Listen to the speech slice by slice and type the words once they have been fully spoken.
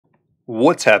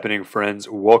What's happening, friends?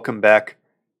 Welcome back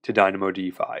to Dynamo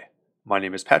DeFi. My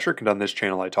name is Patrick, and on this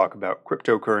channel I talk about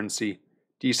cryptocurrency,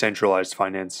 decentralized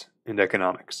finance, and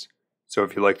economics. So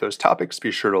if you like those topics,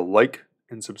 be sure to like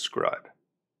and subscribe.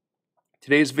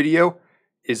 Today's video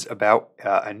is about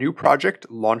a new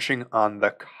project launching on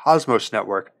the Osmosis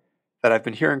network that I've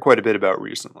been hearing quite a bit about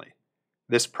recently.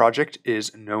 This project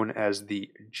is known as the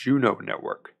Juno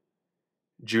Network.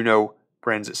 Juno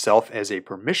brands itself as a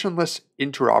permissionless,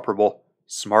 interoperable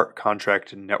smart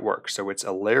contract network. So it's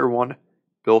a layer 1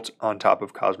 built on top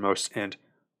of Osmosis, and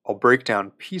I'll break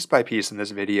down piece by piece in this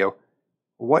video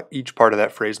what each part of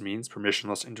that phrase means: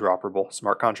 permissionless, interoperable,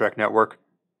 smart contract network,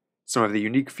 some of the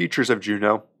unique features of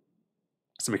Juno,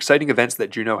 some exciting events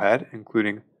that Juno had,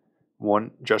 including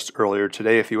one just earlier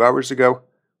today, a few hours ago,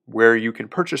 where you can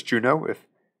purchase Juno if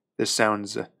this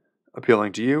sounds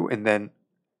appealing to you, and then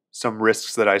some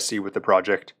risks that I see with the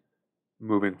project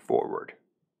moving forward.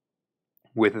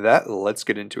 With that, let's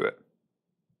get into it.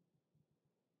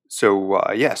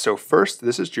 So first,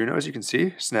 this is Juno, as you can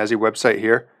see, snazzy website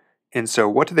here. And so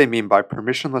what do they mean by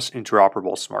permissionless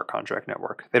interoperable smart contract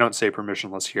network? They don't say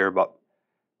permissionless here, but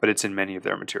it's in many of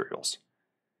their materials.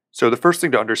 So the first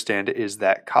thing to understand is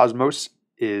that Osmosis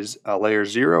is a layer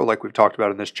 0, like we've talked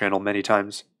about in this channel many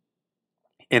times,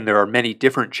 and there are many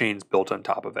different chains built on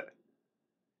top of it.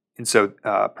 And so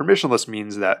permissionless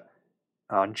means that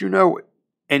on Juno,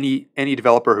 any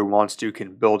developer who wants to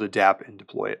can build a dApp and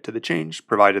deploy it to the chain,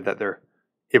 provided that they're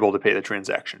able to pay the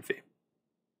transaction fee.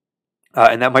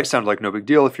 And that might sound like no big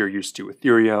deal if you're used to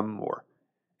Ethereum or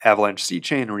Avalanche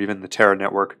C-Chain or even the Terra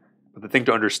network. But the thing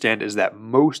to understand is that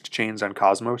most chains on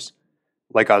Osmosis,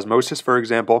 like Osmosis, for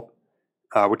example,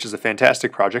 which is a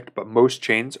fantastic project, but most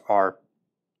chains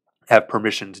have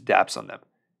permissioned dApps on them,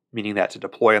 meaning that to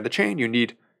deploy on the chain, you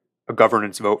need a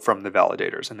governance vote from the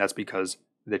validators, and that's because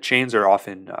the chains are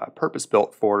often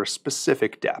purpose-built for a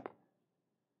specific dApp.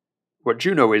 What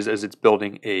Juno is it's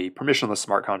building a permissionless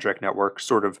smart contract network,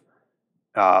 sort of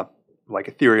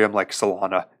like Ethereum, like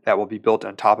Solana, that will be built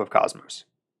on top of Osmosis.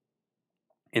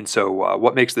 And so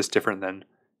what makes this different than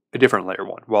a different layer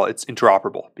 1? Well, it's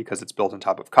interoperable because it's built on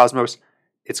top of Osmosis.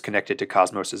 It's connected to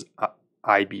Osmosis'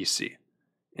 IBC.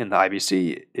 And the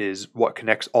IBC is what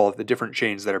connects all of the different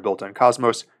chains that are built on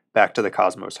Osmosis back to the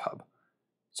Osmosis hub.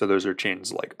 So those are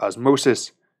chains like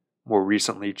Osmosis, more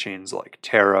recently chains like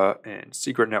Terra and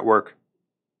Secret Network,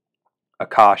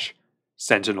 Akash,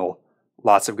 Sentinel,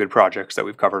 lots of good projects that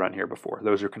we've covered on here before.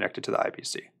 Those are connected to the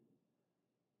IBC.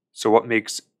 So what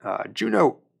makes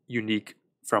Juno unique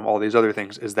from all these other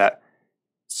things is that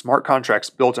smart contracts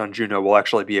built on Juno will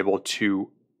actually be able to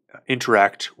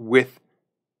interact with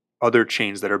other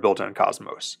chains that are built on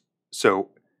Osmosis. So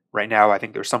right now, I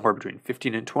think there's somewhere between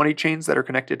 15 and 20 chains that are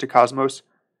connected to Osmosis.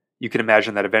 You can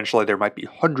imagine that eventually there might be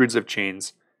hundreds of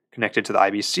chains connected to the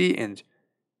IBC,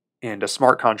 and a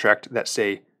smart contract that,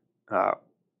 say,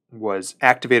 was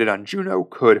activated on Juno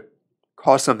could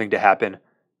cause something to happen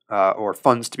or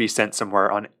funds to be sent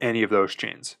somewhere on any of those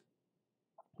chains,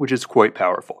 which is quite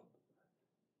powerful.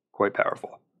 Quite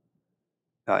powerful.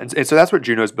 And so that's what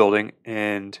Juno's building,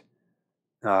 and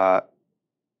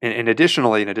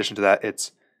additionally, in addition to that,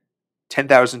 it's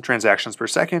 10,000 transactions per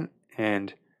second,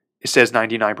 and it says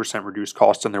 99% reduced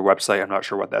costs on their website. I'm not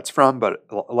sure what that's from, but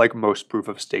like most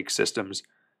proof-of-stake systems,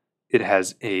 it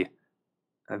has a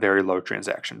very low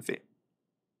transaction fee.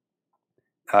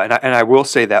 And I will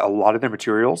say that a lot of their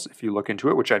materials, if you look into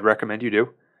it, which I'd recommend you do,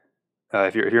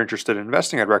 if you're interested in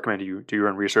investing, I'd recommend you do your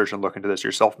own research and look into this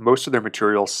yourself. Most of their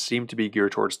materials seem to be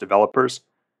geared towards developers.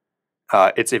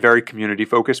 It's a very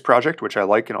community-focused project, which I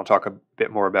like, and I'll talk a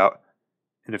bit more about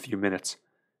in a few minutes.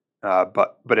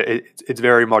 But it's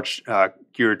very much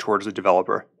geared towards a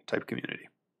developer-type community.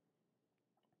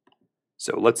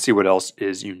 So let's see what else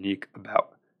is unique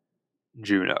about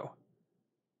Juno.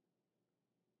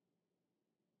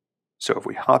 So if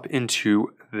we hop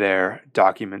into their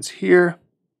documents here,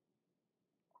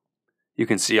 you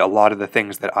can see a lot of the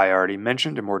things that I already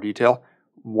mentioned in more detail.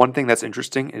 One thing that's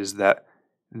interesting is that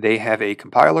they have a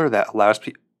compiler that allows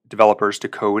developers to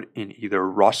code in either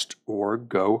Rust or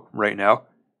Go right now.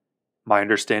 My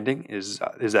understanding is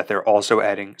that they're also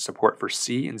adding support for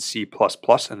C and C++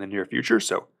 in the near future.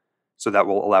 So that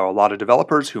will allow a lot of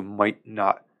developers who might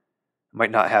not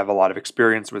have a lot of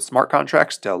experience with smart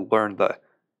contracts to learn the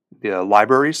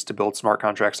libraries to build smart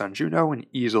contracts on Juno and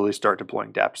easily start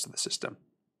deploying dApps to the system.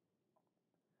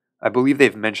 I believe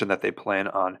they've mentioned that they plan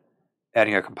on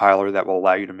adding a compiler that will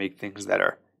allow you to make things that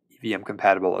are EVM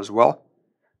compatible as well,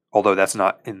 although that's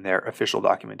not in their official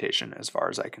documentation as far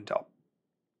as I can tell.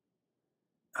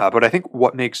 But I think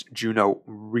what makes Juno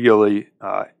really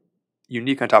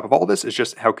unique on top of all this is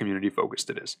just how community focused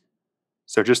it is.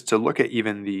 So just to look at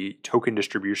even the token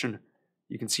distribution,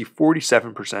 you can see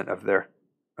 47%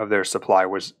 of their supply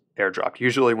was airdropped.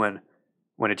 Usually when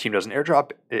a team does an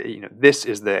airdrop, this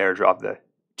is the airdrop, the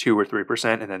 2 or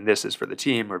 3%, and then this is for the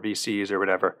team or VCs or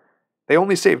whatever. They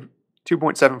only saved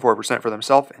 2.74% for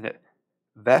themselves, and it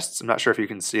vests. I'm not sure if you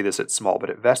can see this, it's small, but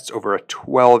it vests over a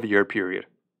 12-year period,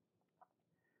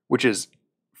 which is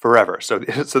forever. So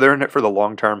they're in it for the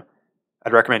long term.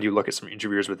 I'd recommend you look at some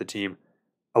interviews with the team.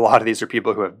 A lot of these are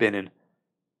people who have been in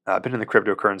the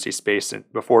cryptocurrency space since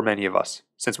before many of us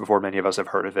have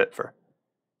heard of it for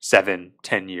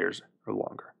 7-10 years or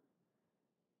longer,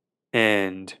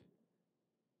 and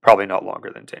probably not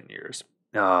longer than 10 years.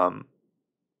 But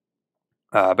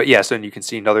yeah, so you can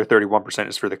see another 31%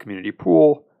 is for the community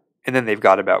pool, and then they've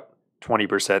got about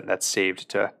 20% that's saved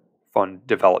to fund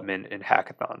development and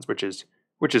hackathons, which is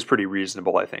pretty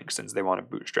reasonable, I think, since they want to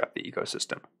bootstrap the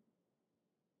ecosystem.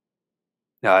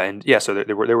 And yeah, so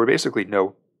there were basically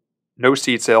no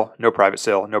seed sale, no private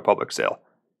sale, no public sale,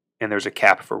 and there's a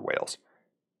cap for whales.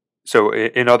 So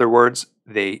in other words,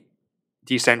 they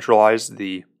decentralized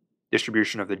the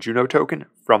distribution of the Juno token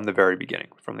from the very beginning,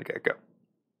 from the get-go.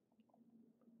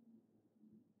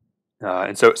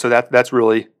 And so that's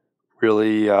really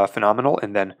phenomenal.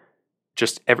 And then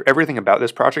just everything about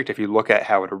this project, if you look at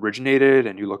how it originated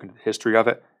and you look into the history of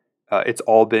it, it's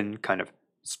all been kind of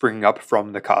springing up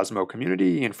from the Cosmo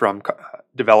community and from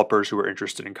developers who are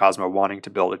interested in Cosmo wanting to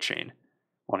build a chain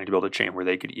where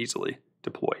they could easily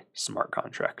deploy smart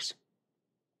contracts.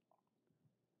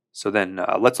 So then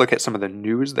let's look at some of the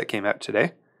news that came out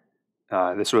today.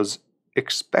 This was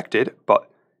expected, but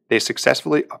they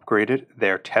successfully upgraded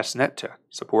their testnet to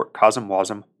support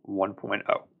CosmWasm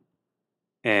 1.0.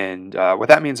 And what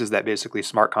that means is that basically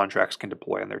smart contracts can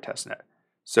deploy on their testnet.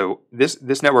 So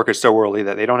this network is so early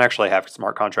that they don't actually have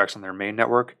smart contracts on their main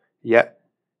network yet.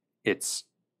 It's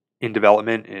in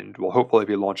development and will hopefully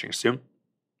be launching soon.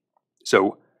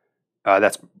 So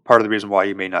that's part of the reason why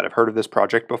you may not have heard of this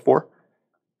project before.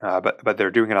 But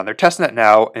they're doing it on their testnet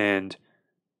now and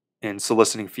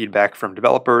soliciting feedback from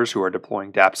developers who are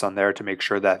deploying dApps on there to make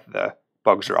sure that the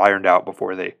bugs are ironed out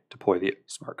before they deploy the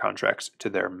smart contracts to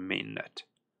their mainnet.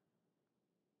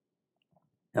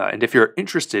 And if you're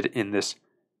interested in this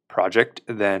project,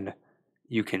 then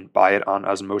you can buy it on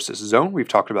Osmosis Zone. We've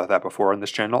talked about that before on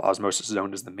this channel. Osmosis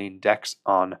Zone is the main DEX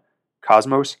on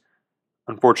Cosmos.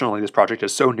 Unfortunately, this project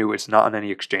is so new, it's not on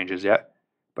any exchanges yet,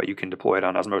 but you can deploy it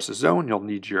on Osmosis Zone. You'll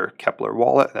need your Kepler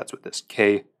wallet. That's what this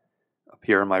K up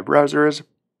here in my browser is.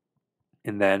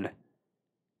 And then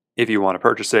if you want to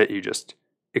purchase it, you just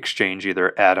exchange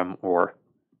either Atom or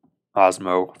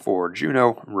Osmo for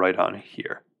Juno right on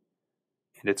here.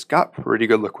 And it's got pretty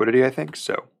good liquidity, I think.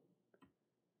 So,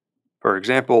 for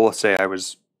example, let's say I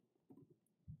was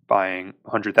buying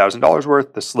 $100,000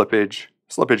 worth. The slippage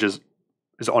is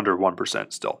under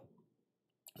 1% still,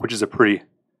 which is a pretty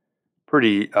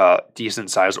decent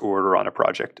size order on a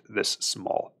project this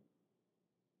small.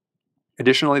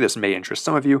 Additionally, this may interest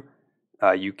some of you.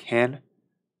 You can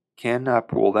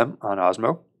pool them on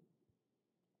Osmo,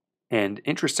 and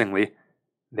interestingly,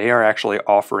 they are actually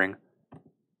offering,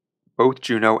 both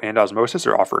Juno and Osmosis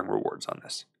are offering rewards on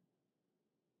this.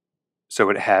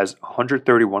 So it has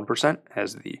 131%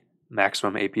 as the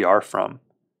maximum APR from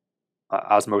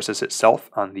Osmosis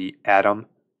itself on the Atom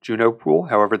Juno pool.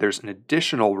 However, there's an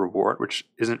additional reward, which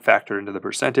isn't factored into the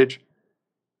percentage,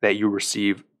 that you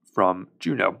receive from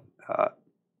Juno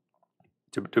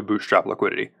to bootstrap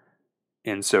liquidity.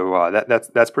 And so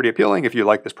that's pretty appealing. If you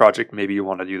like this project, maybe you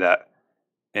want to do that,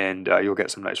 and you'll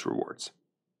get some nice rewards.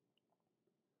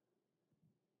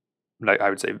 I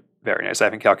would say very nice. I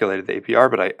haven't calculated the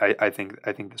APR, but I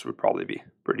think this would probably be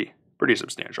pretty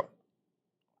substantial.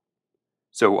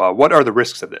 So what are the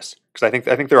risks of this? Because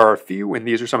I think there are a few, and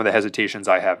these are some of the hesitations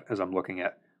I have as I'm looking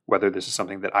at whether this is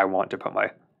something that I want to put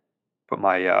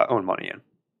my own money in,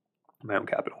 my own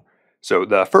capital. So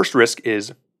the first risk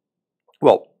is,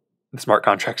 well, the smart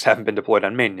contracts haven't been deployed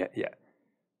on mainnet yet.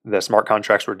 The smart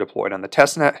contracts were deployed on the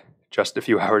testnet just a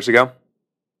few hours ago.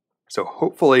 So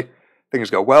hopefully things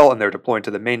go well and they're deployed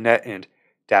to the mainnet and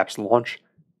dApps launch,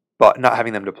 but not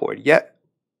having them deployed yet.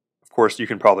 Of course, you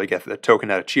can probably get the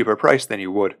token at a cheaper price than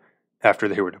you would after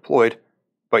they were deployed,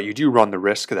 but you do run the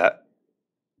risk that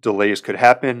delays could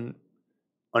happen,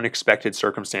 unexpected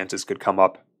circumstances could come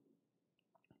up,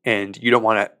 and you don't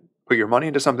want to put your money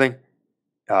into something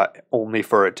only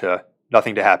for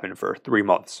nothing to happen for 3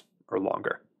 months or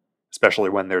longer, especially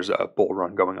when there's a bull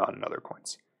run going on in other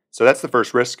coins. So that's the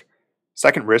first risk.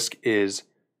 Second risk is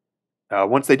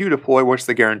once they do deploy, what's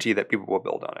the guarantee that people will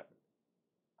build on it?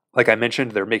 Like I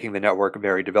mentioned, they're making the network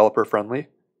very developer friendly.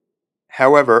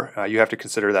 However, you have to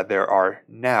consider that there are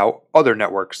now other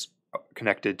networks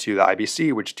connected to the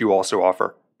IBC which do also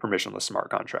offer permissionless smart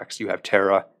contracts. You have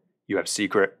Terra, you have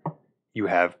Secret, you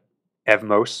have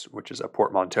Evmos, which is a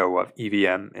portmanteau of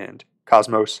EVM and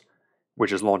Cosmos,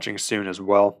 which is launching soon as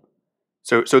well.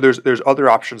 So there's other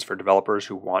options for developers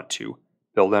who want to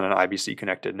build in an IBC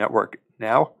connected network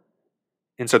now.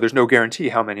 And so there's no guarantee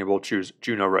how many will choose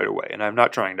Juno right away. And I'm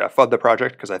not trying to FUD the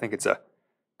project because I think it's a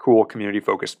cool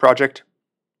community-focused project,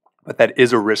 but that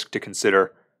is a risk to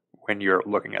consider when you're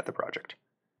looking at the project.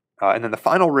 And then the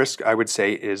final risk I would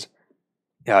say is,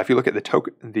 if you look at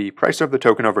the price of the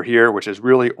token over here, which is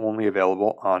really only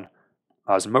available on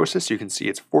Osmosis, you can see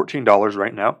it's $14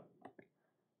 right now.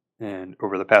 And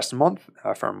over the past month,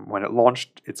 from when it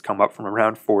launched, it's come up from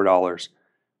around $4.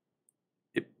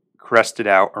 It crested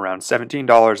out around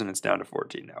 $17 and it's down to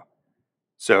 $14 now.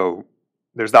 So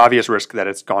there's the obvious risk that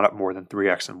it's gone up more than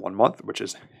 3x in 1 month, which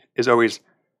is always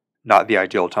not the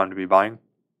ideal time to be buying.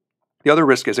 The other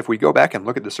risk is if we go back and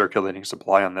look at the circulating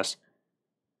supply on this,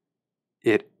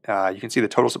 you can see the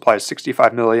total supply is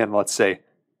 65 million. Let's say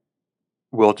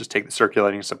we'll just take the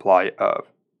circulating supply of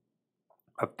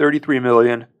 33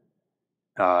 million,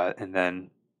 and then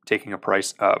taking a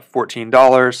price of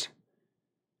 $14,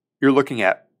 you're looking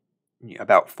at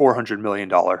about $400 million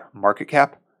market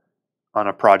cap on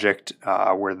a project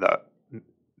where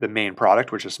the main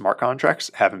product, which is smart contracts,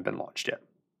 haven't been launched yet.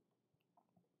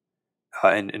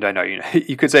 And I know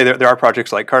you could say there are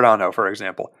projects like Cardano, for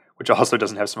example, which also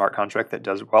doesn't have smart contract that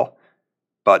does well,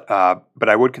 but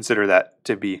I would consider that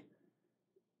to be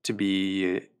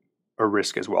a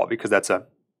risk as well, because that's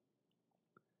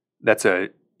a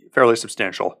fairly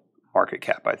substantial market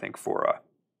cap, I think, for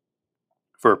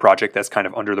a project that's kind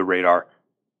of under the radar,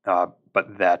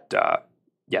 but that's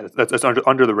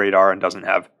under the radar and doesn't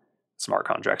have smart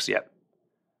contracts yet.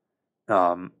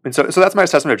 And so that's my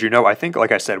assessment of Juno. I think,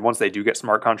 like I said, once they do get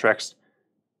smart contracts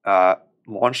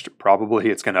launched, probably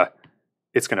it's gonna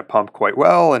pump quite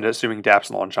well. And assuming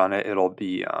dApps launch on it, it'll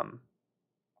be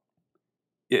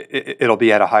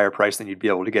at a higher price than you'd be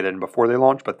able to get in before they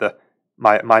launch. But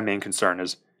my main concern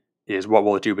is what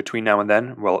will it do between now and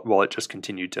then? Will it just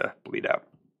continue to bleed out?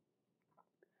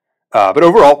 But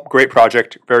overall, great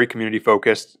project, very community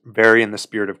focused, very in the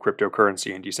spirit of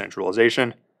cryptocurrency and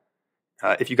decentralization.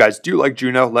 If you guys do like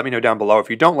Juno, let me know down below. If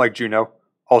you don't like Juno,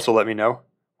 also let me know.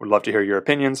 Would love to hear your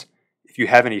opinions. If you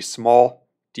have any small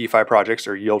DeFi projects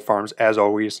or yield farms, as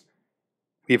always,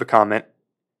 leave a comment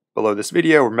below this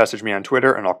video or message me on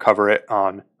Twitter and I'll cover it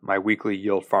on my weekly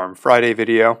Yield Farm Friday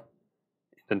video.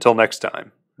 Until next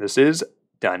time, this is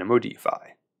Dynamo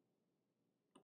DeFi.